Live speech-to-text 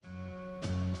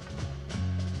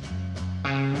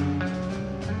One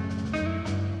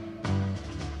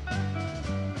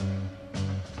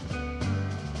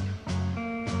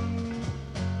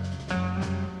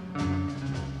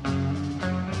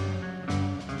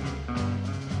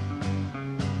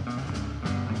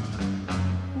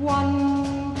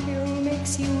pill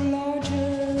makes you larger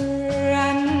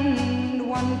and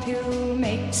one pill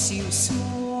makes you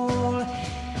small,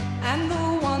 and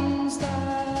the ones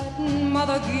that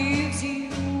mother gives you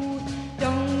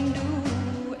don't do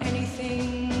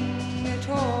anything at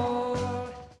all.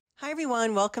 Hi,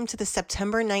 everyone. Welcome to the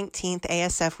September 19th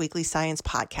ASF Weekly Science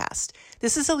Podcast.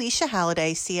 This is Alicia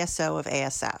Halliday, CSO of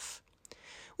ASF.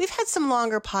 We've had some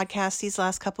longer podcasts these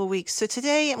last couple of weeks, so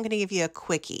today I'm going to give you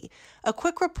a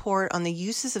quick report on the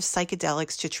uses of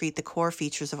psychedelics to treat the core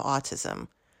features of autism.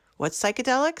 What's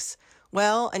psychedelics?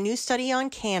 Well, a new study on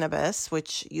cannabis,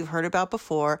 which you've heard about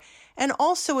before, and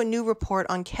also a new report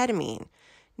on ketamine.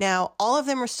 Now, all of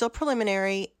them are still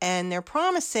preliminary and they're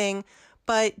promising,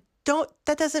 but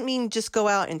that doesn't mean just go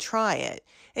out and try it.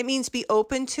 It means be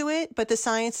open to it, but the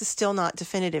science is still not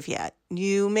definitive yet.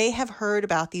 You may have heard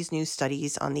about these new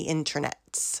studies on the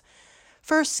internets.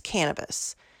 First,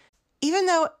 cannabis. Even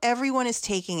though everyone is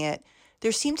taking it,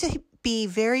 there seem to be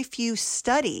very few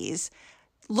studies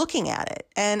looking at it.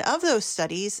 And of those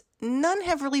studies, none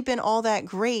have really been all that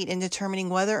great in determining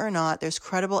whether or not there's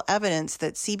credible evidence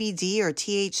that CBD or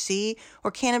THC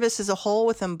or cannabis as a whole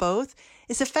with them both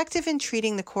is effective in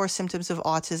treating the core symptoms of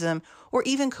autism or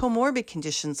even comorbid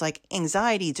conditions like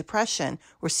anxiety, depression,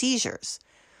 or seizures.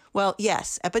 Well,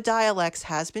 yes, Epidiolex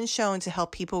has been shown to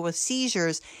help people with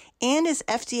seizures and is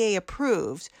FDA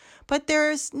approved, but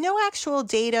there's no actual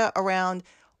data around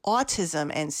autism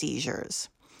and seizures.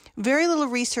 Very little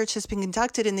research has been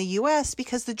conducted in the U.S.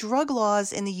 because the drug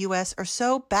laws in the U.S. are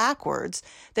so backwards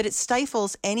that it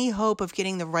stifles any hope of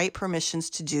getting the right permissions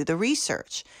to do the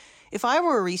research. If I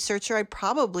were a researcher, I'd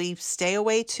probably stay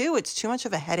away too. It's too much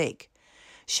of a headache.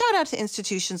 Shout out to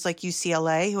institutions like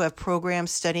UCLA who have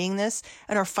programs studying this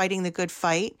and are fighting the good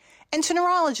fight, and to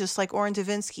neurologists like Orrin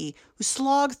Devinsky who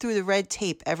slog through the red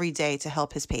tape every day to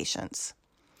help his patients.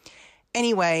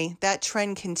 Anyway, that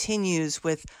trend continues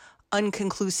with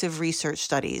unconclusive research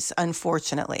studies,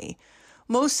 unfortunately.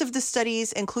 Most of the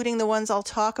studies, including the ones I'll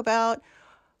talk about,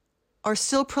 are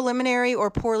still preliminary or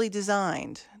poorly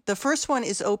designed. The first one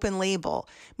is open label,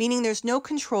 meaning there's no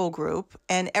control group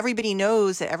and everybody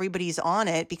knows that everybody's on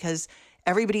it because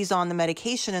everybody's on the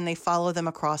medication and they follow them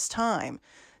across time.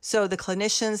 So the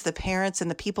clinicians, the parents, and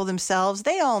the people themselves,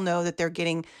 they all know that they're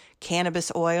getting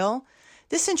cannabis oil.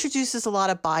 This introduces a lot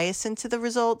of bias into the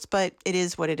results, but it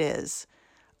is what it is.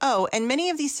 Oh, and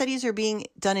many of these studies are being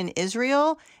done in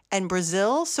Israel and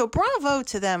Brazil, so bravo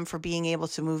to them for being able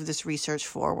to move this research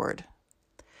forward.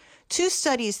 2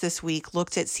 studies this week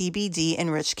looked at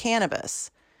CBD-enriched cannabis.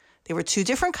 They were 2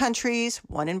 different countries,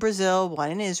 one in Brazil,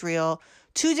 one in Israel,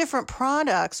 2 different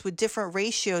products with different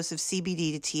ratios of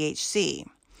CBD to THC.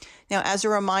 Now, as a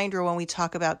reminder, when we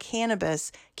talk about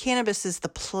cannabis is the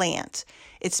plant.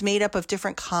 It's made up of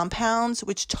different compounds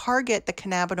which target the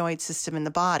cannabinoid system in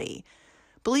the body.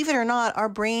 Believe it or not, our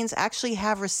brains actually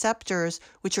have receptors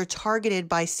which are targeted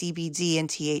by CBD and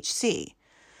THC.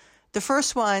 The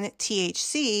first one,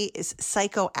 THC, is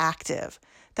psychoactive.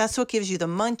 That's what gives you the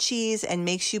munchies and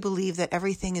makes you believe that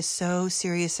everything is so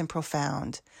serious and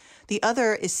profound. The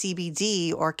other is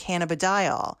CBD, or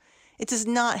cannabidiol. It does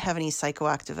not have any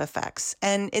psychoactive effects,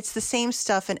 and it's the same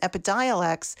stuff in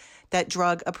Epidiolex, that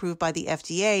drug approved by the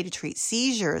FDA to treat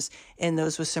seizures in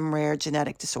those with some rare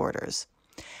genetic disorders.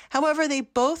 However, they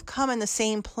both come in the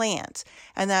same plant,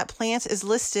 and that plant is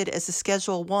listed as a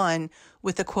Schedule 1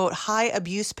 with the, quote, high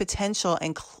abuse potential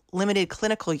and limited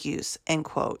clinical use, end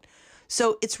quote.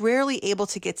 So it's rarely able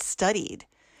to get studied.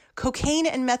 Cocaine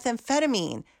and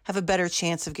methamphetamine have a better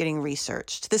chance of getting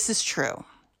researched. This is true.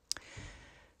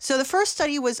 So the first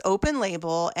study was open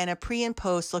label and a pre and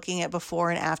post looking at before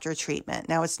and after treatment.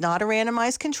 Now, it's not a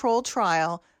randomized controlled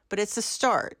trial, but it's a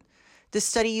start. This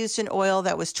study used an oil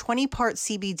that was 20 parts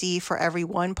CBD for every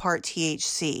 1 part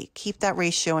THC. Keep that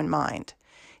ratio in mind.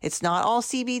 It's not all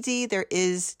CBD, there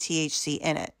is THC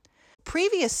in it.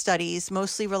 Previous studies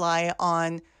mostly rely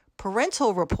on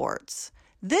parental reports.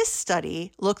 This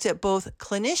study looked at both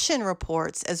clinician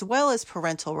reports as well as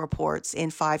parental reports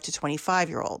in 5 to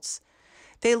 25-year-olds.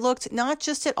 They looked not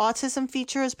just at autism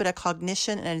features, but at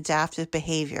cognition and adaptive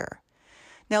behavior.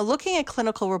 Now, looking at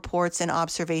clinical reports and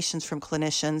observations from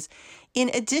clinicians, in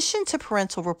addition to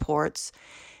parental reports,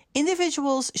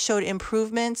 individuals showed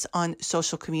improvements on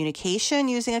social communication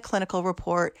using a clinical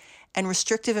report and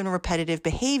restrictive and repetitive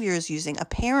behaviors using a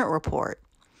parent report.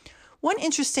 One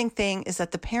interesting thing is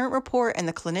that the parent report and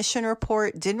the clinician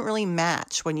report didn't really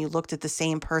match when you looked at the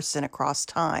same person across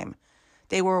time.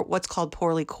 They were what's called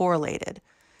poorly correlated.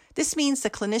 This means the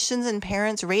clinicians and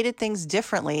parents rated things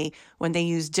differently when they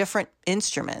used different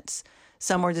instruments.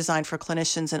 Some were designed for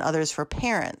clinicians and others for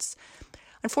parents.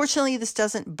 Unfortunately, this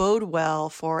doesn't bode well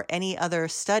for any other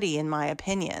study, in my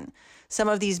opinion. Some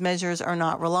of these measures are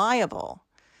not reliable.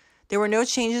 There were no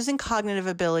changes in cognitive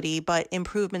ability, but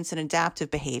improvements in adaptive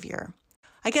behavior.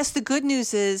 I guess the good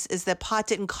news is that pot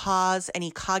didn't cause any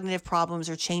cognitive problems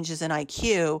or changes in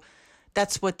IQ.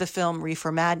 That's what the film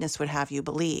Reefer Madness would have you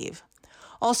believe.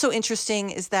 Also interesting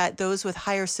is that those with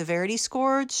higher severity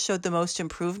scores showed the most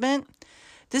improvement.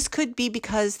 This could be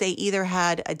because they either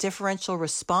had a differential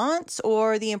response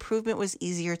or the improvement was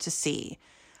easier to see.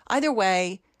 Either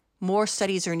way, more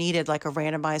studies are needed, like a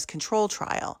randomized control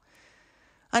trial.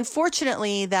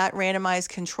 Unfortunately, that randomized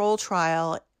control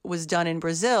trial was done in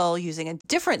Brazil using a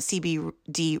different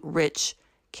CBD-rich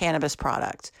cannabis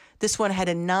product. This one had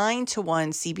a 9-to-1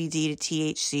 CBD to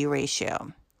THC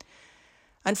ratio.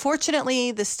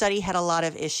 Unfortunately, the study had a lot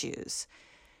of issues.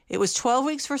 It was 12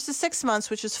 weeks versus 6 months,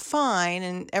 which was fine,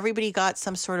 and everybody got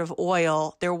some sort of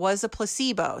oil. There was a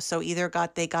placebo, so either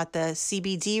they got the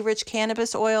CBD-rich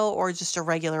cannabis oil or just a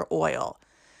regular oil.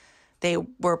 They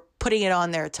were putting it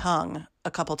on their tongue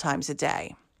a couple times a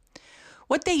day.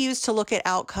 What they used to look at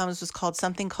outcomes was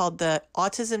something called the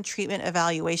Autism Treatment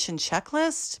Evaluation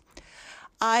Checklist.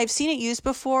 I've seen it used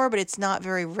before, but it's not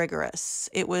very rigorous.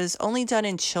 It was only done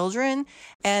in children,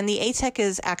 and the ATEC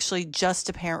is actually just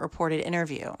a parent-reported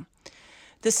interview.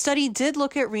 The study did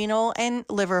look at renal and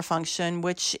liver function,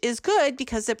 which is good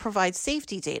because it provides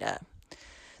safety data.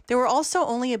 There were also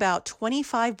only about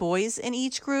 25 boys in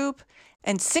each group,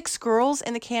 and 6 girls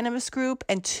in the cannabis group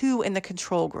and 2 in the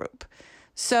control group.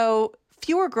 So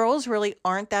fewer girls really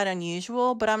aren't that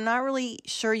unusual, but I'm not really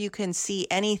sure you can see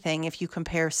anything if you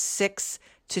compare 6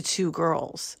 to 2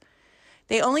 girls.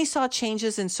 They only saw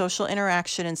changes in social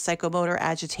interaction and psychomotor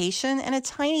agitation and a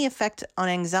tiny effect on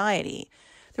anxiety.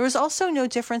 There was also no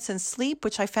difference in sleep,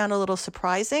 which I found a little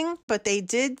surprising, but they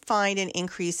did find an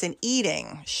increase in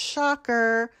eating.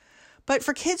 Shocker. But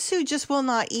for kids who just will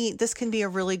not eat, this can be a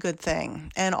really good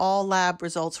thing, and all lab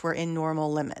results were in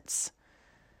normal limits.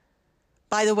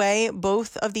 By the way,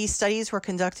 both of these studies were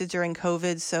conducted during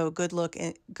COVID, so good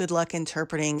luck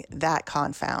interpreting that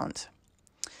confound.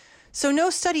 So no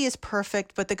study is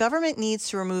perfect, but the government needs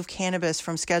to remove cannabis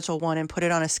from Schedule 1 and put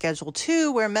it on a Schedule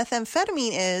 2 where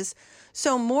methamphetamine is,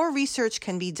 so more research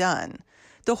can be done.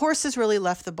 The horse has really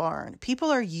left the barn.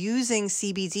 People are using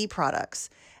CBD products,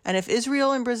 and if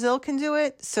Israel and Brazil can do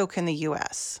it, so can the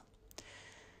U.S.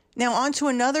 Now on to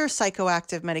another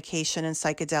psychoactive medication and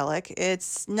psychedelic.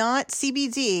 It's not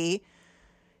CBD.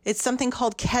 It's something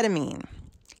called ketamine.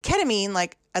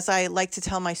 Ketamine, as I like to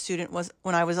tell my student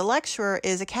when I was a lecturer,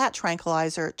 is a cat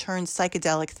tranquilizer turned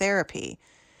psychedelic therapy.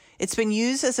 It's been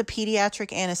used as a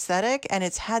pediatric anesthetic, and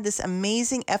it's had this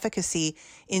amazing efficacy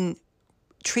in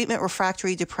treatment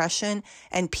refractory depression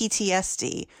and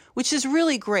PTSD, which is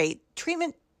really great.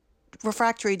 Treatment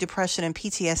refractory depression and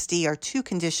PTSD are 2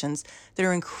 conditions that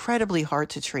are incredibly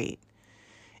hard to treat.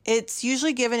 It's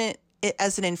usually given it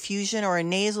as an infusion or a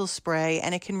nasal spray,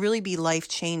 and it can really be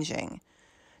life-changing.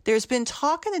 There's been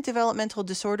talk in the developmental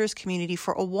disorders community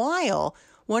for a while,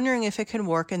 wondering if it can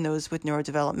work in those with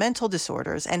neurodevelopmental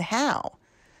disorders and how.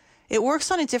 It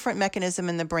works on a different mechanism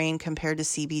in the brain compared to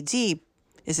CBD.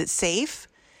 Is it safe?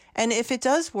 And if it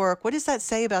does work, what does that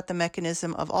say about the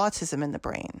mechanism of autism in the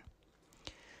brain?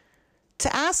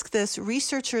 To ask this,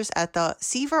 researchers at the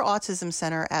Seaver Autism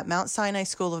Center at Mount Sinai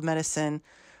School of Medicine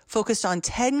focused on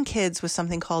 10 kids with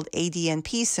something called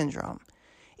ADNP syndrome.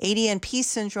 ADNP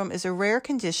syndrome is a rare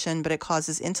condition, but it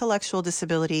causes intellectual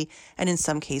disability and in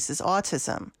some cases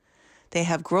autism. They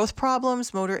have growth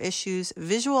problems, motor issues,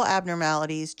 visual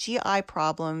abnormalities, GI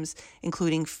problems,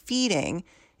 including feeding,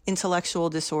 intellectual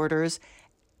disorders,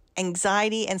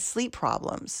 anxiety, and sleep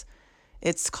problems.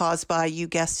 It's caused by, you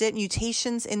guessed it,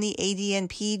 mutations in the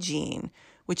ADNP gene,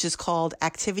 which is called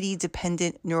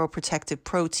activity-dependent neuroprotective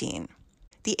protein.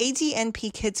 The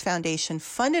ADNP Kids Foundation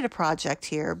funded a project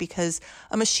here because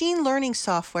a machine learning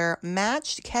software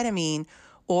matched ketamine,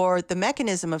 or the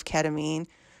mechanism of ketamine,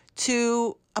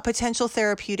 to a potential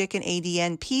therapeutic in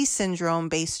ADNP syndrome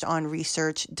based on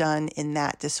research done in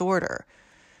that disorder.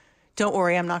 Don't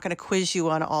worry, I'm not going to quiz you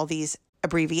on all these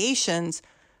abbreviations,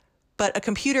 but a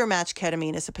computer-matched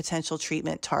ketamine is a potential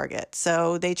treatment target.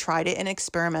 So they tried it in an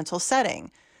experimental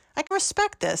setting. I can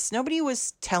respect this. Nobody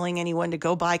was telling anyone to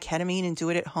go buy ketamine and do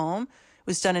it at home. It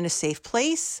was done in a safe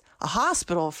place, a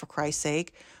hospital, for Christ's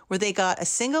sake, where they got a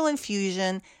single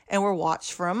infusion and were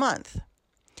watched for a month.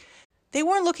 They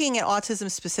weren't looking at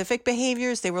autism-specific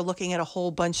behaviors. They were looking at a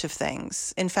whole bunch of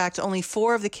things. In fact, only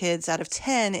 4 of the kids out of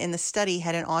 10 in the study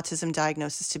had an autism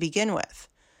diagnosis to begin with.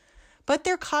 But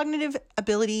their cognitive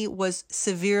ability was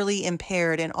severely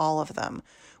impaired in all of them.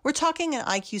 We're talking an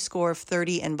IQ score of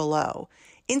 30 and below.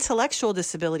 Intellectual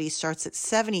disability starts at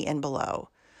 70 and below.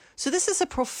 So this is a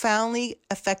profoundly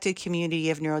affected community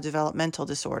of neurodevelopmental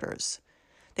disorders.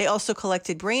 They also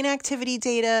collected brain activity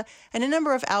data and a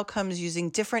number of outcomes using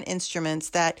different instruments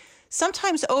that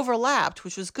sometimes overlapped,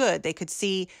 which was good. They could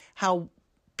see how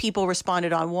people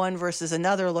responded on one versus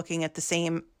another looking at the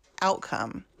same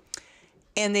outcome.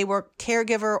 And they were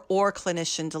caregiver or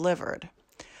clinician delivered.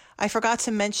 I forgot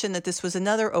to mention that this was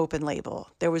another open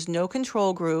label. There was no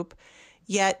control group,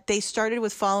 yet they started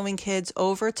with following kids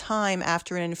over time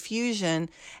after an infusion,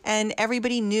 and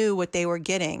everybody knew what they were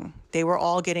getting. They were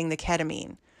all getting the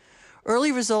ketamine.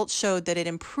 Early results showed that it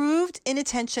improved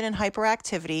inattention and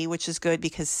hyperactivity, which is good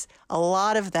because a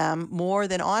lot of them, more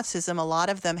than autism, a lot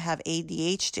of them have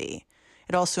ADHD.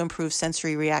 It also improved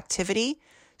sensory reactivity,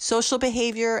 social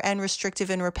behavior, and restrictive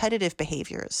and repetitive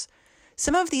behaviors.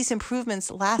 Some of these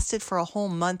improvements lasted for a whole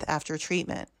month after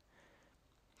treatment.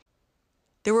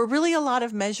 There were really a lot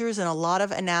of measures and a lot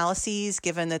of analyses,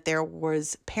 given that there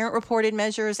was parent-reported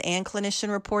measures and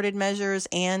clinician-reported measures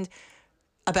and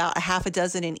about a half a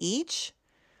dozen in each.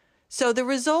 So the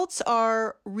results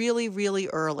are really, really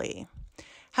early.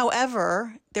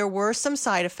 However, there were some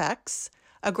side effects.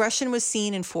 Aggression was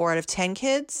seen in 4 out of 10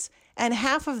 kids, and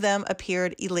half of them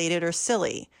appeared elated or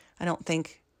silly. I don't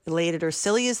think elated or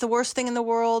silly is the worst thing in the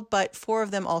world, but 4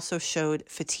 of them also showed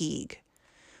fatigue.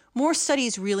 More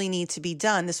studies really need to be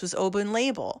done. This was open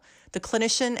label. The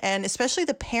clinician and especially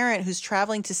the parent who's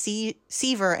traveling to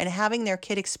Seaver and having their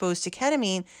kid exposed to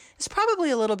ketamine is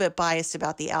probably a little bit biased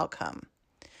about the outcome.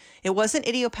 It wasn't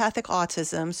idiopathic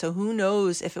autism, so who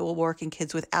knows if it will work in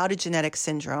kids without a genetic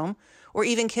syndrome or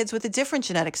even kids with a different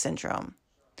genetic syndrome.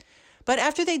 But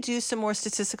after they do some more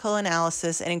statistical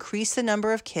analysis and increase the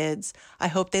number of kids, I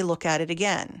hope they look at it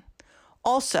again.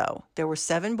 Also, there were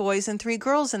 7 boys and 3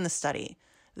 girls in the study.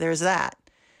 There's that.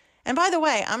 And by the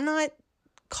way, I'm not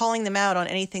calling them out on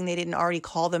anything they didn't already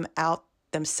call them out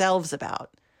themselves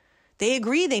about. They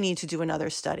agree they need to do another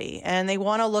study, and they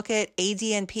want to look at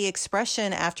ADNP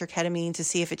expression after ketamine to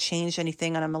see if it changed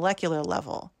anything on a molecular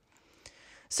level.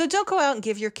 So don't go out and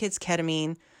give your kids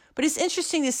ketamine, but it's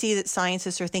interesting to see that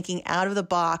scientists are thinking out of the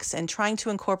box and trying to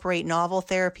incorporate novel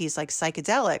therapies like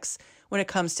psychedelics when it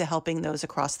comes to helping those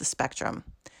across the spectrum.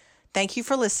 Thank you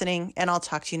for listening, and I'll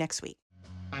talk to you next week.